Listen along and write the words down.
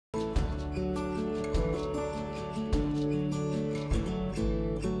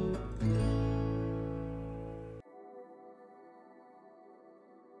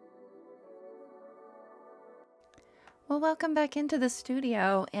Well, welcome back into the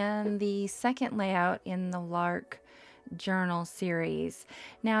studio and the second layout in the Lark journal series.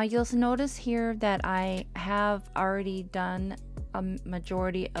 Now you'll notice here that I have already done a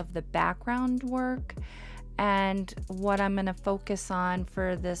majority of the background work, and what I'm going to focus on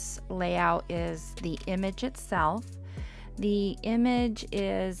for this layout is the image itself. The image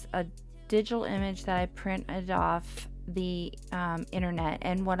is a digital image that I printed off the internet,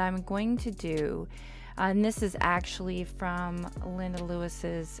 and what I'm going to do, and this is actually from Linda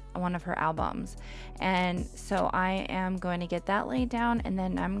Lewis's one of her albums, and so I am going to get that laid down, and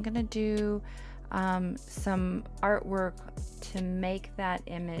then I'm going to do some artwork to make that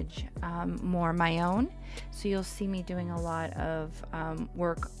image more my own. So you'll see me doing a lot of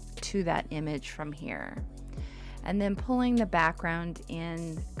work to that image from here, and then pulling the background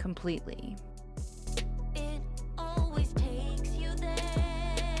in completely.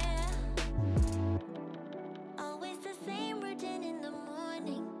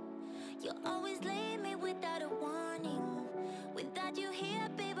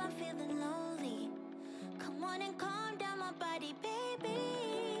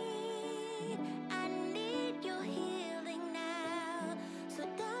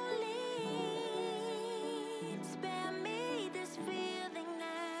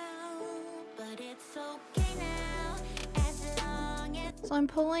 So I'm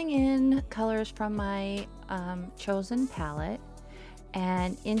pulling in colors from my chosen palette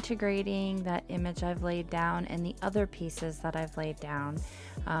and integrating that image I've laid down and the other pieces that I've laid down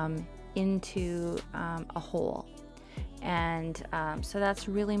into a whole. And so that's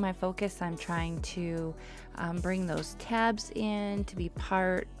really my focus. I'm trying to bring those tabs in to be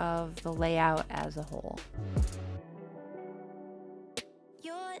part of the layout as a whole.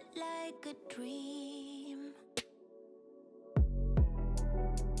 You're like a dream.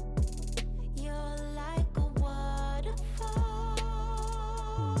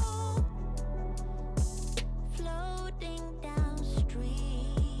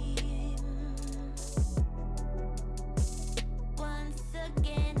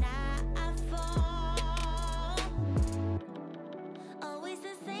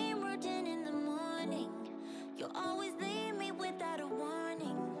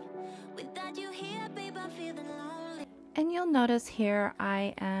 And you'll notice here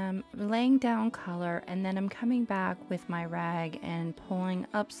I am laying down color, and then I'm coming back with my rag and pulling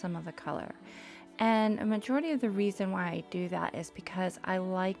up some of the color. And a majority of the reason why I do that is because I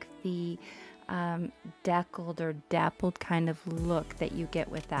like the deckled or dappled kind of look that you get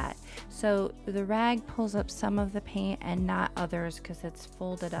with that. So the rag pulls up some of the paint and not others because it's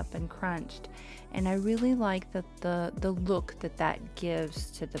folded up and crunched. And I really like the look that that gives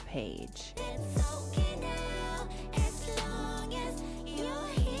to the page.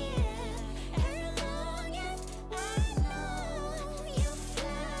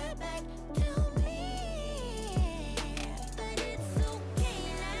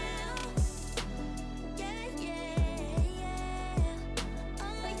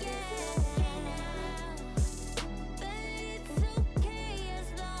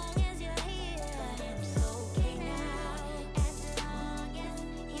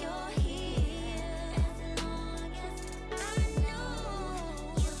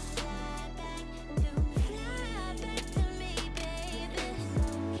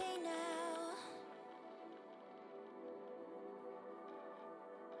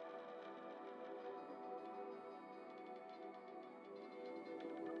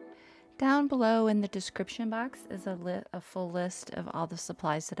 Down below in the description box is a full list of all the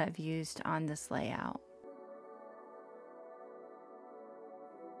supplies that I've used on this layout.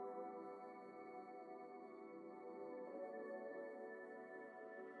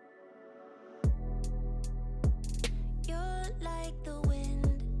 You're like the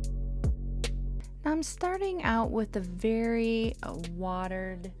wind. Now I'm starting out with a very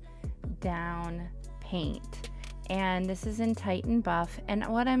watered down paint. And this is in Titan Buff, and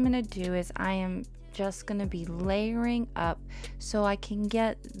what I'm going to do is I am just going to be layering up so I can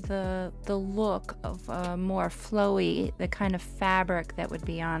get the look of more flowy, the kind of fabric that would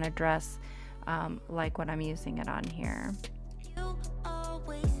be on a dress like what I'm using it on here. You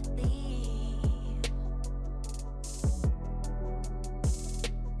always leave.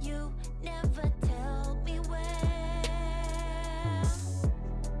 You never tell me where.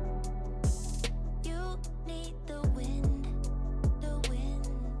 You need the wind, the wind.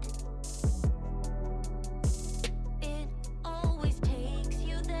 It always takes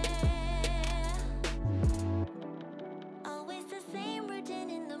you there. Always the same routine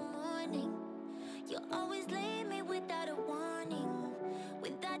in the morning. You always leave me without a warning.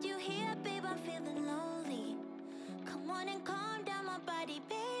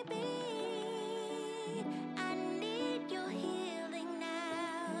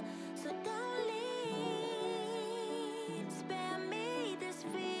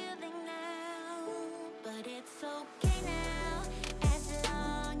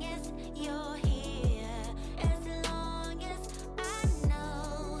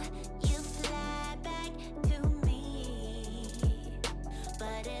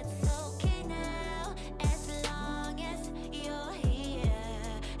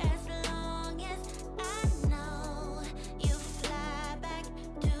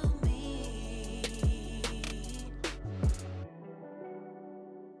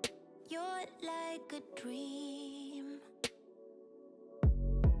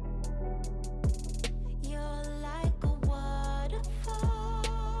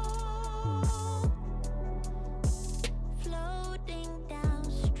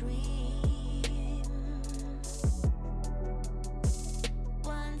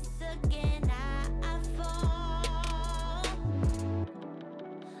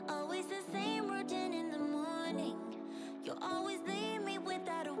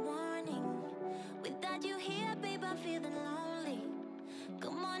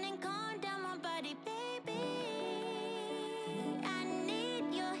 body, baby. I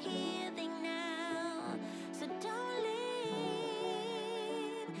need your healing now, so don't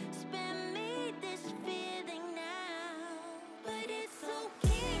leave. Spare me this feeling now, but it's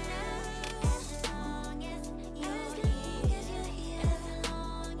okay now, as long as you're here, as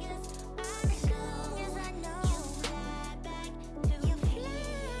long as I know you fly back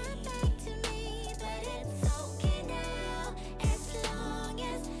to me, but it's okay now, as long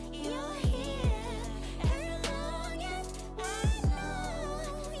as you're here, as long as I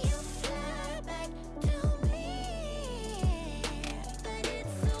know you fly back to me, but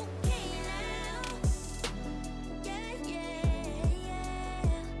it's okay now. Yeah, yeah, yeah.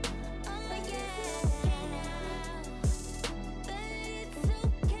 Oh yeah, now. But it's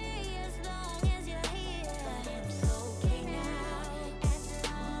okay as long as you're here. But it's okay now, as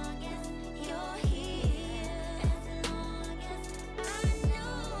long as you're here, as long as I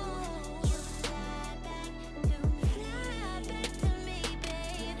know you fly back to me,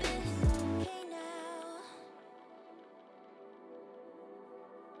 baby. It's okay now.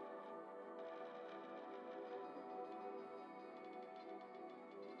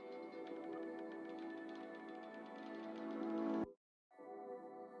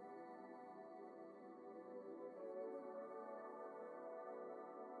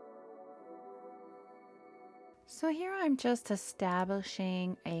 So here I'm just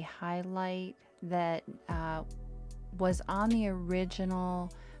establishing a highlight that was on the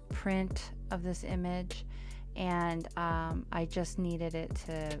original print of this image, and I just needed it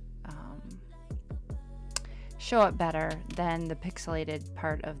to show it better than the pixelated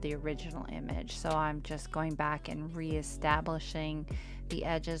part of the original image. So I'm just going back and re-establishing the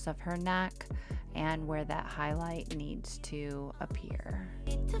edges of her neck and where that highlight needs to appear.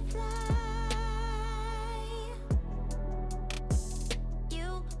 To fly,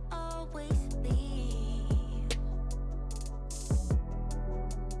 you always leave.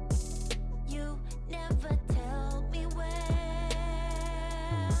 You never tell me where.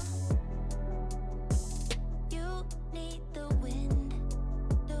 You need the wind,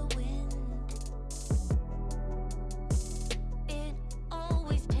 the wind. It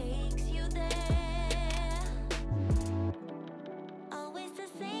always takes you there. Always the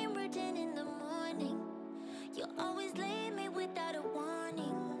same routine in the morning. You always leave me without a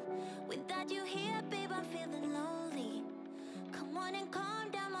warning. Without you here, babe, I'm feeling lonely. Come on and calm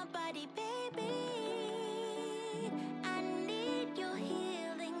down my body, baby. I need your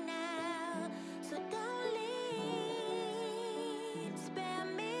healing now, so don't leave. Spare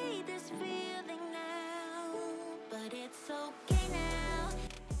me this feeling now, but it's okay now.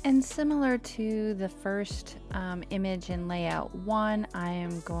 And similar to the first image in layout 1, I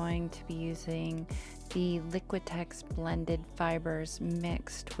am going to be using the Liquitex blended fibers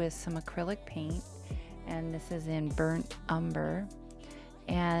mixed with some acrylic paint, and this is in burnt umber,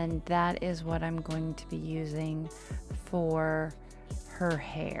 and that is what I'm going to be using for her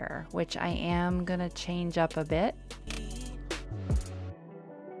hair, which I am going to change up a bit.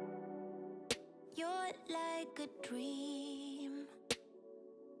 You're like a dream.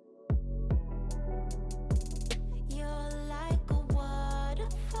 You're like a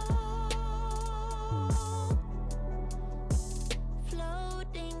waterfall,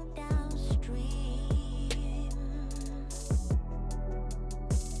 floating downstream.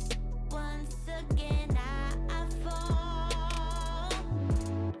 Once again, I fall.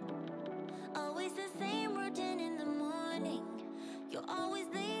 Always the same routine in the morning. You always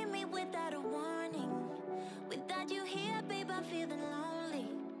leave me without a warning. Without you here, babe, I'm feeling lonely.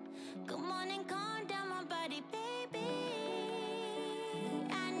 Come on and calm down my body, baby.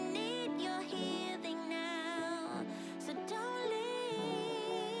 I need your healing now, so don't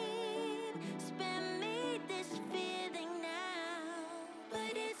leave. Spare me this feeling now,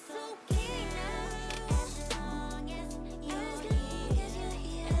 but it's okay now, as long as you're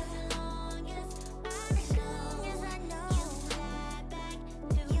here, as long as I know you fly back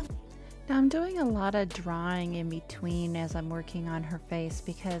to me. Now I'm doing a lot of drawing in between as I'm working on her face,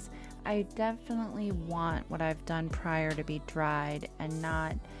 because I definitely want what I've done prior to be dried and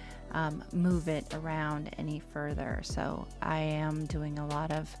not move it around any further. So I am doing a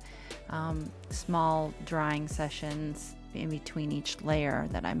lot of small drying sessions in between each layer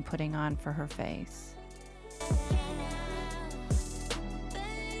that I'm putting on for her face.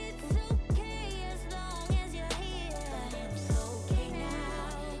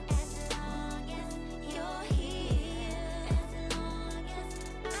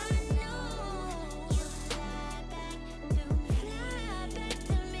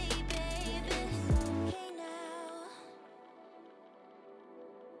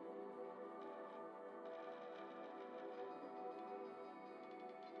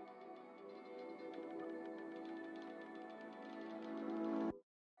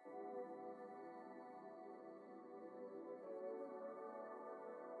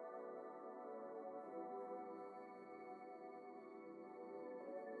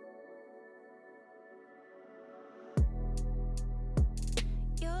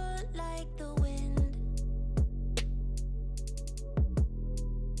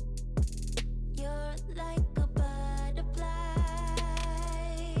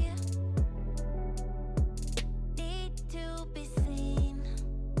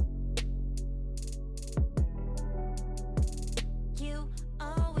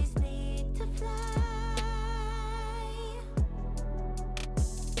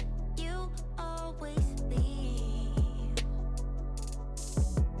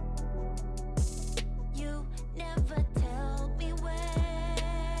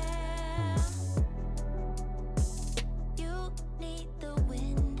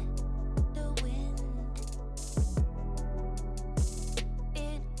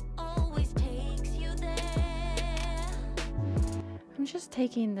 just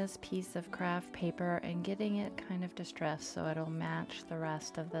taking this piece of craft paper and getting it kind of distressed so it'll match the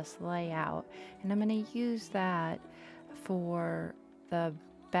rest of this layout. And I'm going to use that for the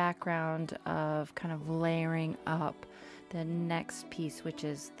background of kind of layering up the next piece, which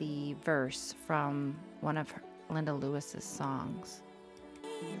is the verse from one of Linda Lewis's songs.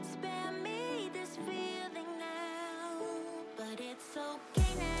 Spare me this feeling now, but it's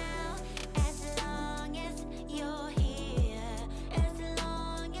okay now, as long as you're here, as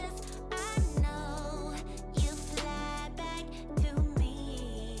long as I know you fly back to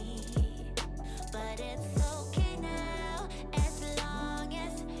me. But it's okay now, as long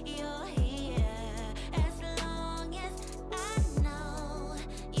as you're here, as long as I know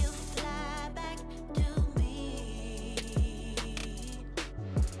you fly back to me.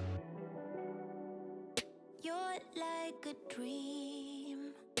 You're like a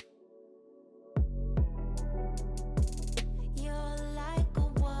dream. You're like a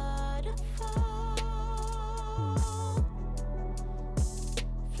waterfall,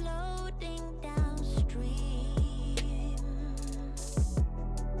 floating downstream.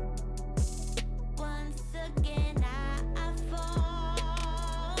 Once again I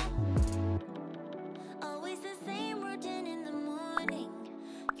fall. Always the same routine in the morning.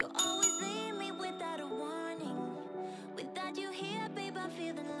 You always leave me without a warning. Without you here, babe, I'm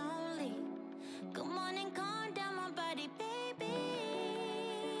feeling lonely. Come on and calm down my body, baby.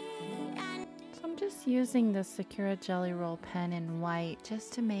 So I'm just using the Sakura Jelly Roll pen in white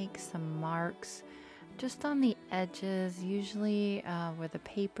just to make some marks just on the edges, usually where the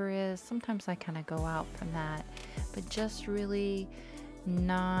paper is. Sometimes I kind of go out from that, but just really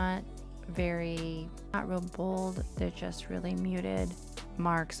not real bold. They're just really muted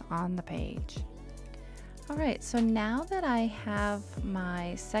marks on the page. Alright, so now that I have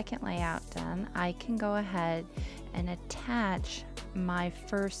my second layout done, I can go ahead and attach my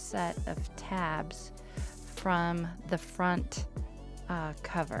first set of tabs from the front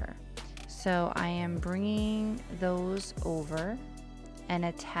cover. So I am bringing those over and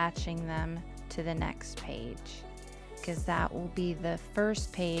attaching them to the next page, because that will be the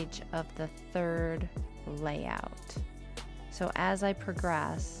first page of the third layout. So as I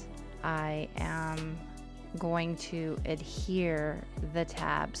progress, I am going to adhere the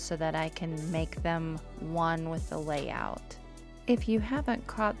tabs so that I can make them one with the layout. If you haven't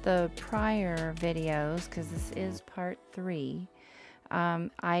caught the prior videos, because this is part 3,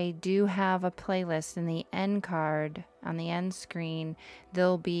 I do have a playlist in the end card. On the end screen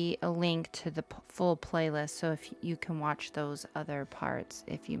there'll be a link to the full playlist, so if you can watch those other parts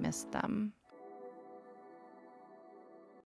if you missed them.